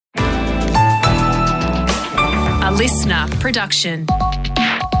listener production.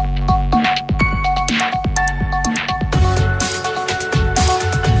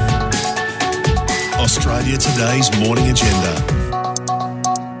 Australia Today's Morning Agenda.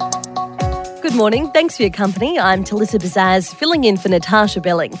 Good morning. Thanks for your company. I'm Talissa Bazaz, filling in for Natasha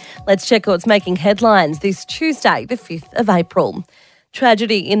Belling. Let's check what's making headlines this Tuesday, the 5th of April.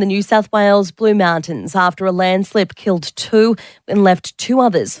 Tragedy in the New South Wales Blue Mountains after a landslip killed 2 and left 2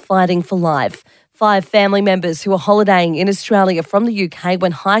 others fighting for life. 5 family members who were holidaying in Australia from the UK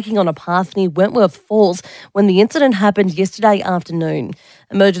went hiking on a path near Wentworth Falls when the incident happened yesterday afternoon.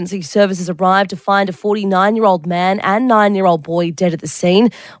 Emergency services arrived to find a 49-year-old man and 9-year-old boy dead at the scene,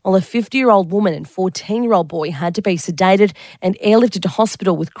 while a 50-year-old woman and 14-year-old boy had to be sedated and airlifted to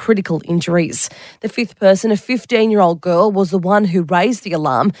hospital with critical injuries. The 5th person, a 15-year-old girl, was the one who raised the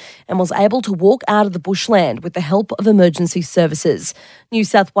alarm and was able to walk out of the bushland with the help of emergency services. New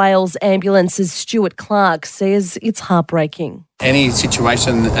South Wales Ambulance's Stuart Clark says it's heartbreaking. Any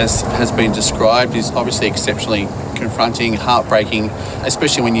situation, as has been described, is obviously exceptionally confronting, heartbreaking,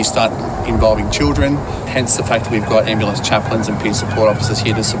 especially when you start involving children, hence the fact that we've got ambulance chaplains and peer support officers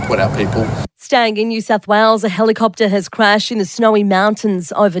here to support our people. Staying in New South Wales, a helicopter has crashed in the Snowy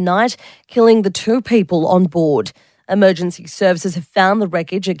Mountains overnight, killing the 2 people on board. Emergency services have found the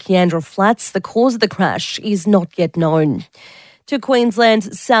wreckage at Kiandra Flats. The cause of the crash is not yet known. To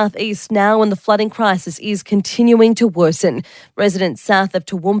Queensland's southeast now, and the flooding crisis is continuing to worsen. Residents south of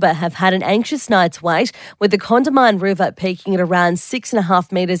Toowoomba have had an anxious night's wait, with the Condamine River peaking at around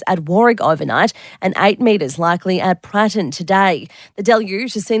 6.5 metres at Warwick overnight and 8 metres likely at Pratton today. The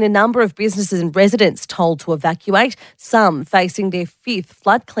deluge has seen a number of businesses and residents told to evacuate, some facing their 5th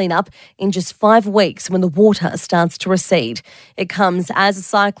flood cleanup in just 5 weeks when the water starts to recede. It comes as a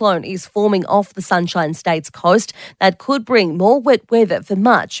cyclone is forming off the Sunshine State's coast that could bring more wet weather for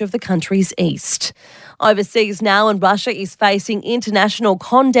much of the country's east. Overseas now, and Russia is facing international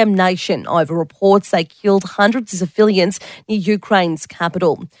condemnation over reports they killed hundreds of civilians near Ukraine's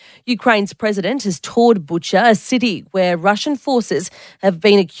capital. Ukraine's president has toured Bucha, a city where Russian forces have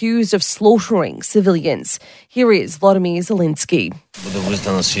been accused of slaughtering civilians. Here is Volodymyr Zelensky.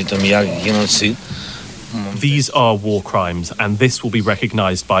 These are war crimes, and this will be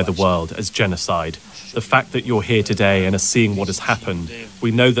recognised by the world as genocide. The fact that you're here today and are seeing what has happened,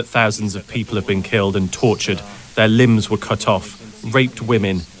 we know that thousands of people have been killed and tortured, their limbs were cut off, raped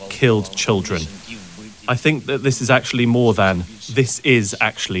women, killed children. I think that this is actually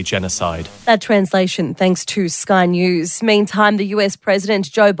genocide. That translation thanks to Sky News. Meantime, the US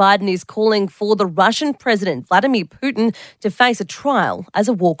President Joe Biden is calling for the Russian President Vladimir Putin to face a trial as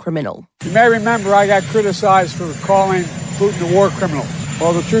a war criminal. You may remember I got criticized for calling Putin a war criminal.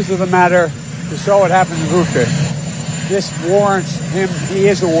 Well, the truth of the matter, you saw what happened in Ruka. This warrants him. He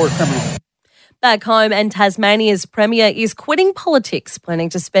is a war criminal. Back home, and Tasmania's Premier is quitting politics, planning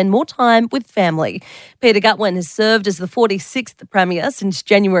to spend more time with family. Peter Gutwein has served as the 46th Premier since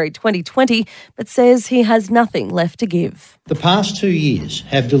January 2020, but says he has nothing left to give. The past 2 years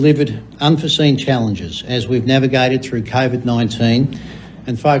have delivered unforeseen challenges as we've navigated through COVID-19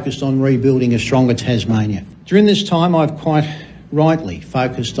 and focused on rebuilding a stronger Tasmania. During this time, I've quite rightly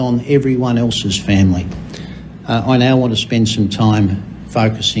focused on everyone else's family. I now want to spend some time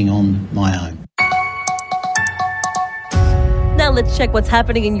focusing on my own. Now let's check what's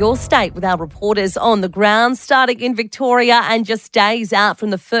happening in your state with our reporters on the ground, starting in Victoria and just days out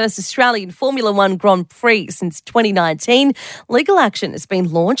from the first Australian Formula One Grand Prix since 2019. Legal action has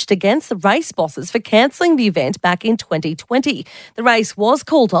been launched against the race bosses for cancelling the event back in 2020. The race was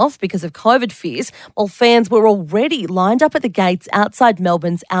called off because of COVID fears, while fans were already lined up at the gates outside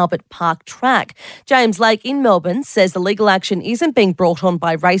Melbourne's Albert Park track. James Lake in Melbourne says the legal action isn't being brought on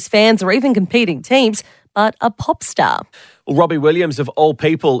by race fans or even competing teams, but a pop star. Well, Robbie Williams, of all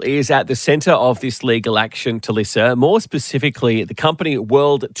people, is at the centre of this legal action, Talissa. More specifically, the company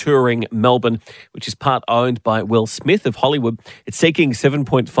World Touring Melbourne, which is part owned by Will Smith of Hollywood. It's seeking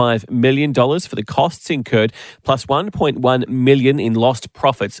 $7.5 million for the costs incurred, plus $1.1 million in lost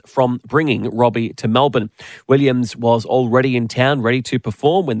profits from bringing Robbie to Melbourne. Williams was already in town, ready to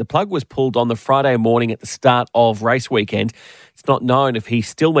perform, when the plug was pulled on the Friday morning at the start of race weekend. It's not known if he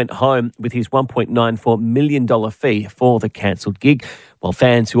still went home with his $1.94 million fee for the cancelled gig. while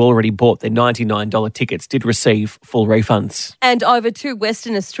fans who already bought their $99 tickets did receive full refunds. And over to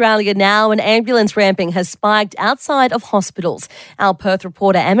Western Australia now, an ambulance ramping has spiked outside of hospitals. Our Perth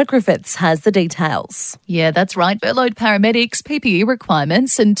reporter Emma Griffiths has the details. Yeah, that's right. Furloughed paramedics, PPE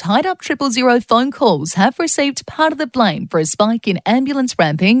requirements and tied-up 000 phone calls have received part of the blame for a spike in ambulance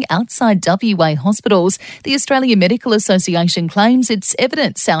ramping outside WA hospitals. The Australian Medical Association claims it's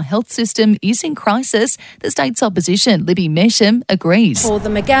evidence our health system is in crisis. The state's opposition, Libby Mesham, agrees. For the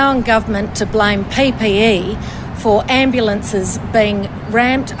McGowan government to blame PPE for ambulances being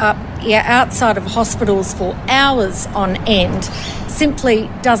ramped up outside of hospitals for hours on end simply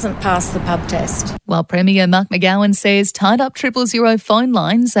doesn't pass the pub test. While Premier Mark McGowan says tied-up 000 phone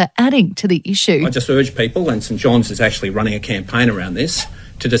lines are adding to the issue. I just urge people, and St John's is actually running a campaign around this,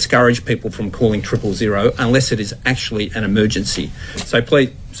 to discourage people from calling 000 unless it is actually an emergency. So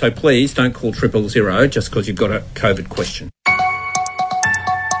please don't call 000 just because you've got a COVID question.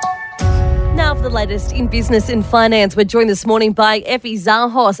 Now for the latest in business and finance, we're joined this morning by Effie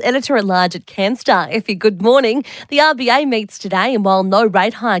Zahos, Editor-at-Large at CanStar. Effie, good morning. The RBA meets today, and while no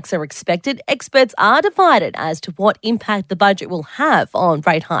rate hikes are expected, experts are divided as to what impact the budget will have on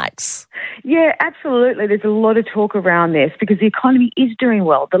rate hikes. Yeah, absolutely. There's a lot of talk around this because the economy is doing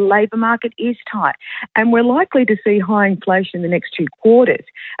well. The labour market is tight and we're likely to see high inflation in the next 2 quarters.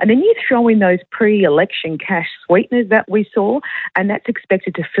 And then you throw in those pre-election cash sweeteners that we saw, and that's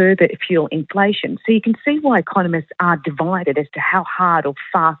expected to further fuel inflation. So you can see why economists are divided as to how hard or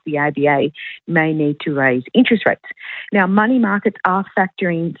fast the RBA may need to raise interest rates. Now, money markets are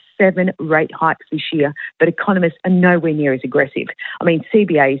factoring 7 rate hikes this year, but economists are nowhere near as aggressive. I mean,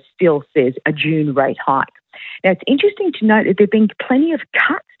 CBA still says a June rate hike. Now, it's interesting to note that there have been plenty of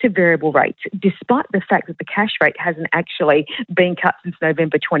cuts to variable rates, despite the fact that the cash rate hasn't actually been cut since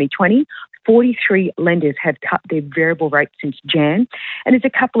November 2020. 43 lenders have cut their variable rates since Jan. And there's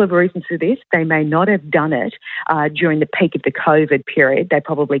a couple of reasons for this. They may not have done it during the peak of the COVID period. They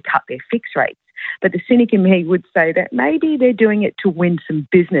probably cut their fixed rates. But the cynic in me would say that maybe they're doing it to win some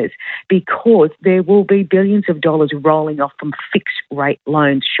business because there will be billions of dollars rolling off from fixed rate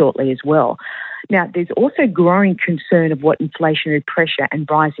loans shortly as well. Now, there's also growing concern of what inflationary pressure and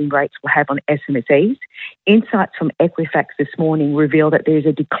rising rates will have on SMSEs. Insights from Equifax this morning reveal that there's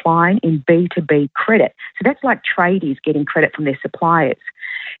a decline in B2B credit. So that's like tradies getting credit from their suppliers.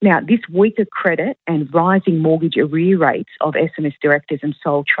 Now, this weaker credit and rising mortgage arrear rates of SMS directors and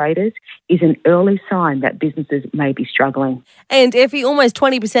sole traders is an early sign that businesses may be struggling. And Effie, almost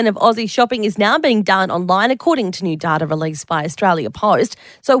 20% of Aussie shopping is now being done online, according to new data released by Australia Post.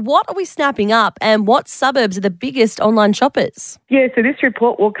 So what are we snapping up and what suburbs are the biggest online shoppers? Yeah, so this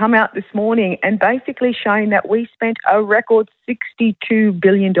report will come out this morning and basically showing that we spent a record $62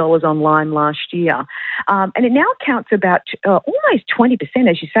 billion online last year. And it now accounts about almost 20%,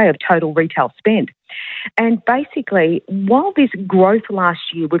 as you say, of total retail spend. And basically, while this growth last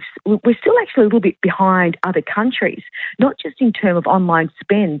year, we're still actually a little bit behind other countries, not just in terms of online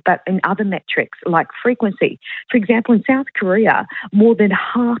spend, but in other metrics like frequency. For example, in South Korea, more than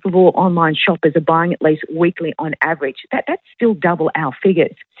half of all online shoppers are buying at least weekly on average. That's still double our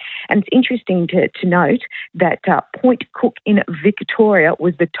figures. And it's interesting to note that Point Cook in Victoria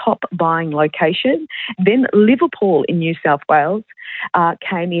was the top buying location. Then Liverpool in New South Wales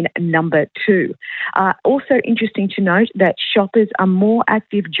came in number 2. Also interesting to note that shoppers are more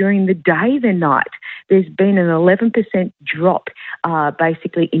active during the day than night. There's been an 11% drop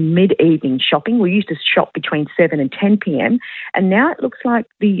basically in mid-evening shopping. We used to shop between 7 and 10 p.m. and now it looks like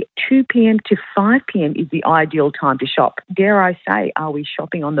the 2 p.m. to 5 p.m. is the ideal time to shop. Dare I say, are we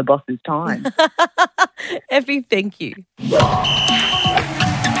shopping on the boss's time? Effie, thank you.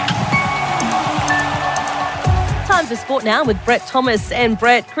 Time for sport now with Brett Thomas. And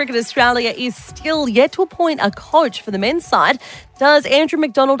Brett, Cricket Australia is still yet to appoint a coach for the men's side. Does Andrew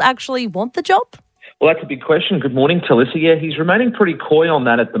McDonald actually want the job? Well, that's a big question. Good morning, Talissa. Yeah, he's remaining pretty coy on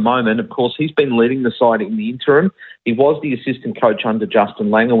that at the moment. Of course, he's been leading the side in the interim. He was the assistant coach under Justin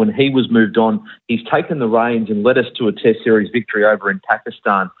Langer. When he was moved on, he's taken the reins and led us to a Test series victory over in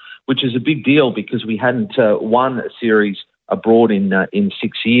Pakistan, which is a big deal because we hadn't won a series abroad in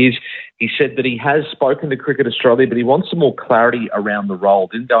 6 years. He said that he has spoken to Cricket Australia, but he wants some more clarity around the role.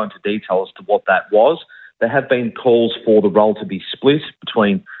 Didn't go into detail as to what that was. There have been calls for the role to be split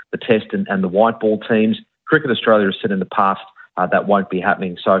between the Test and the white ball teams. Cricket Australia has said in the past that won't be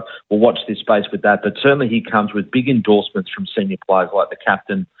happening. So we'll watch this space with that. But certainly he comes with big endorsements from senior players like the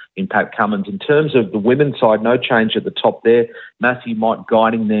captain in Pat Cummins. In terms of the women's side, no change at the top there. Matthew Mott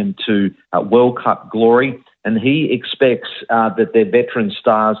guiding them to World Cup glory. and he expects that their veteran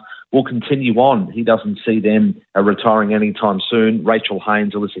stars will continue on. He doesn't see them retiring anytime soon. Rachel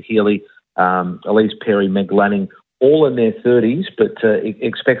Haynes, Alyssa Healy, Elise Perry, Meg Lanning, all in their 30s, but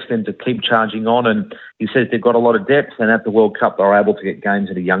expects them to keep charging on. And he says they've got a lot of depth, and at the World Cup they were able to get games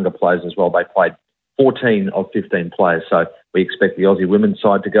into younger players as well. They played 14 of 15 players, so we expect the Aussie women's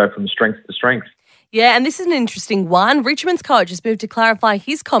side to go from strength to strength. Yeah, and this is an interesting one. Richmond's coach has moved to clarify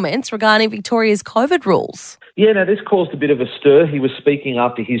his comments regarding Victoria's COVID rules. Yeah, now this caused a bit of a stir. He was speaking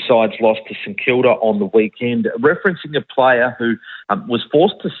after his side's loss to St Kilda on the weekend, referencing a player who was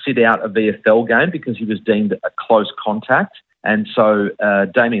forced to sit out a VFL game because he was deemed a close contact. And so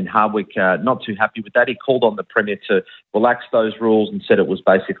Damien Hardwick, not too happy with that. He called on the Premier to relax those rules and said it was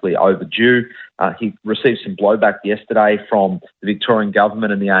basically overdue. He received some blowback yesterday from the Victorian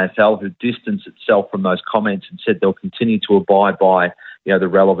government and the AFL, who distanced itself from those comments and said they'll continue to abide by the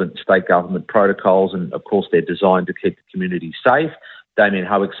relevant state government protocols, and of course they're designed to keep the community safe. Damien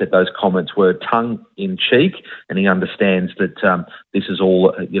Hardwick said those comments were tongue-in-cheek, and he understands that this is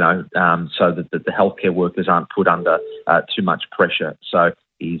all, so that the healthcare workers aren't put under too much pressure. So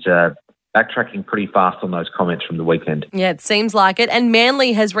he's backtracking pretty fast on those comments from the weekend. Yeah, it seems like it. And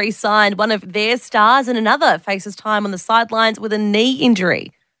Manly has re-signed one of their stars, and another faces time on the sidelines with a knee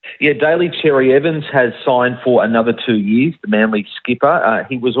injury. Yeah, Daly Cherry Evans has signed for another 2 years, the Manly skipper.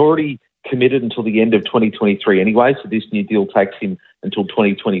 He was already committed until the end of 2023 anyway, so this new deal takes him until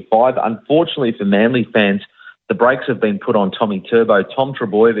 2025. Unfortunately for Manly fans, the brakes have been put on Tommy Turbo. Tom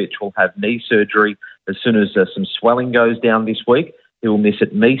Trbojevic will have knee surgery as soon as some swelling goes down this week. He will miss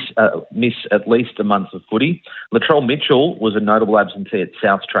at least a month of footy. Latrell Mitchell was a notable absentee at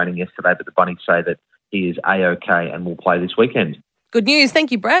South's training yesterday, but the Bunnies say that he is A-OK and will play this weekend. Good news.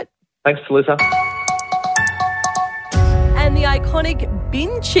 Thank you, Brett. Thanks, Talissa. And the iconic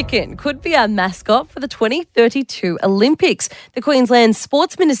bin chicken could be our mascot for the 2032 Olympics. The Queensland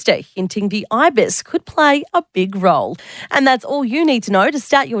Sports Minister hinting the Ibis could play a big role. And that's all you need to know to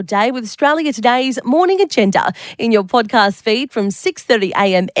start your day with Australia Today's Morning Agenda in your podcast feed from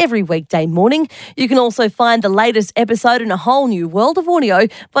 6:30am every weekday morning. You can also find the latest episode in a whole new world of audio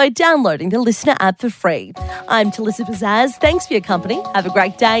by downloading the Listener app for free. I'm Talissa Pizzazz. Thanks for your company. Have a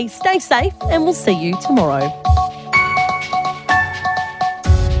great day, stay safe, and we'll see you tomorrow.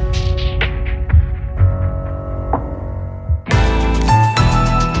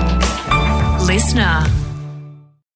 Listener.